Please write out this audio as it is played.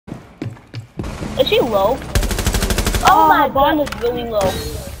Is she low? Oh my god, is really low.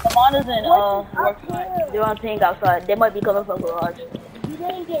 Come is in work. They're on tank outside. They might be coming from garage. You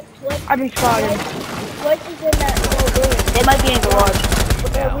didn't get Twitch. I've been spotted. Twitch is in that little room. They might be in garage.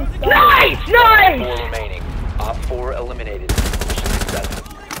 Nice! Nice! 4 remaining. Op 4 eliminated. Mission successful.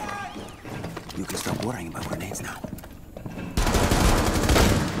 You can stop worrying about grenades now.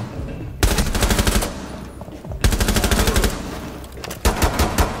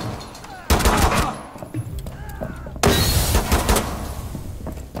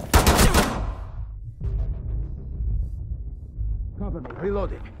 Cover me.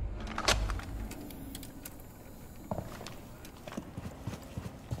 Reloading.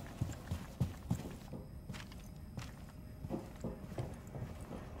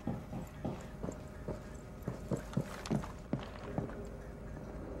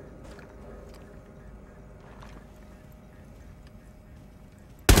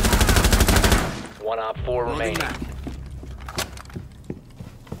 One Op 4 remaining.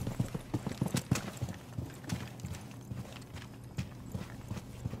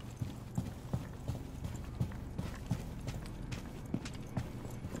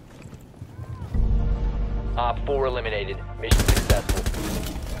 Op 4 eliminated. Mission successful.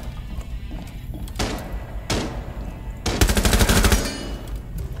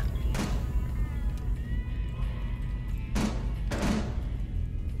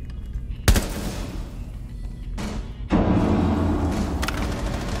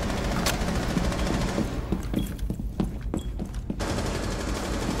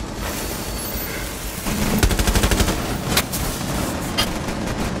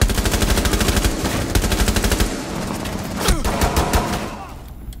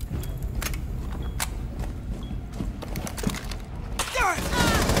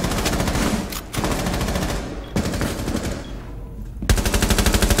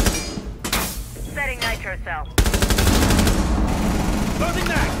 Setting nitro cell. Loading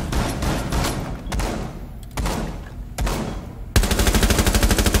that!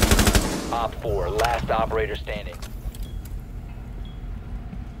 Op 4, last operator standing.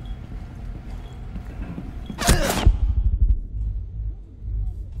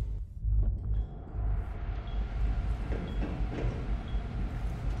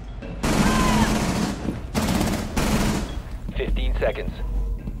 Seconds.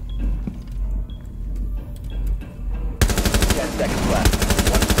 10 seconds left.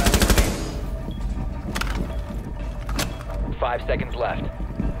 1 friendly remaining. 5 seconds left.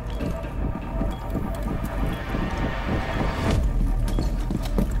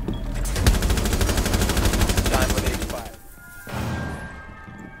 Time limit expired.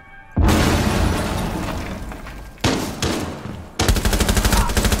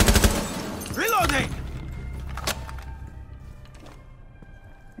 Reloading!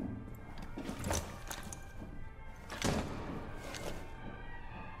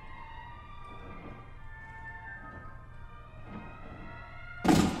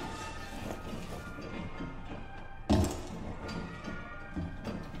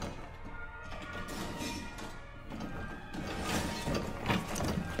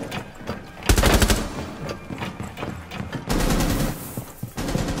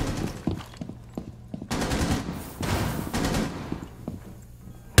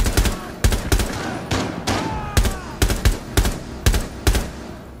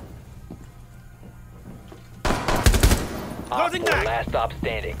 Op 4, last stop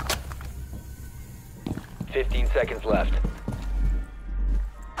standing. 15 seconds left.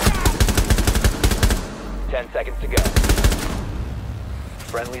 10 seconds to go.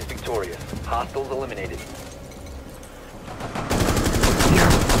 Friendly's victorious. Hostiles eliminated.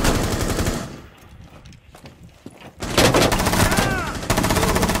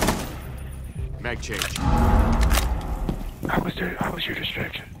 Mag change. How was your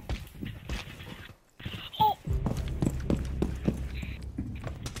distraction?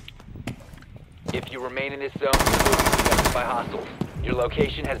 If you remain in this zone, you will be detected by hostiles. Your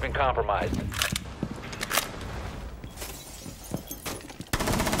location has been compromised.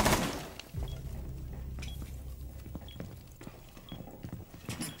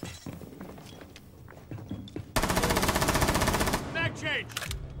 Mag change.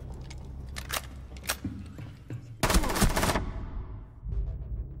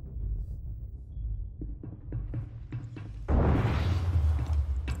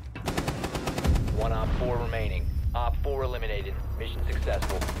 One Op 4 remaining. Op 4 eliminated. Mission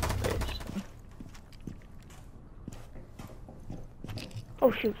successful.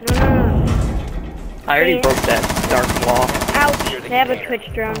 Oh shoot, no. I already broke that dark wall. Ouch, they have a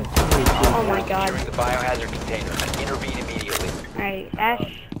Twitch drone. Oh my god. Securing the biohazard container. Intervene immediately. Alright,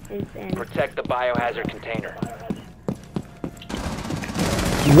 Ash, is in. Protect the biohazard container.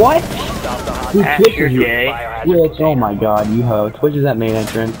 What? Stop the Who hostage. Twitch is gay. Biohazard Twitch? Oh container. my god, you hoe. Twitch is that main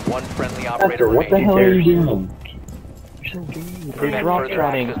entrance. One friendly operator Esther, what the remaining. hell are you doing? You're so gay. Yeah. Prevent rock further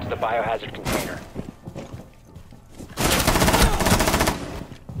trotting. access to the biohazard container.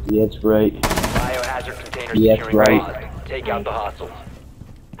 Yeah, that's right. Biohazard container Yes, securing right. pod. Take out the hostiles.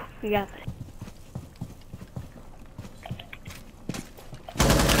 We got this.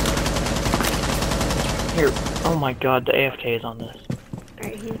 Here. Oh my god, the AFK is on this.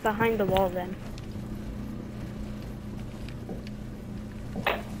 Alright, he's behind the wall then.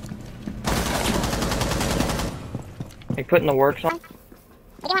 Are you putting the works on?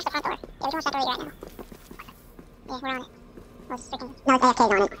 We can watch the front door. Yeah, we can watch that door right now. Yeah, we're on it. Oh, it's freaking... No, the AFK's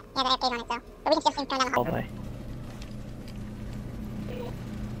on it. Yeah, the AFK's on it, so... But we can still turn down the All hall. the way.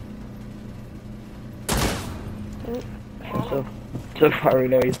 So far we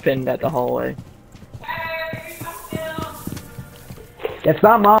know he's pinned at the hallway. It's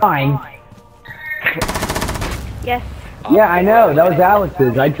not mine. Yes. Yeah, I know. That was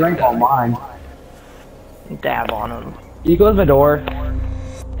Alex's. I drank all mine. Dab on him. You close my door.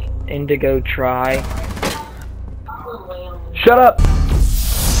 Indigo try. Shut up.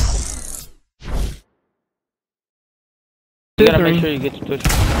 You gotta make sure you get to Twitch.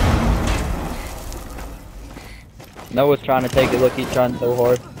 Noah's trying to take a look. He's trying so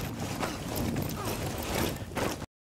hard.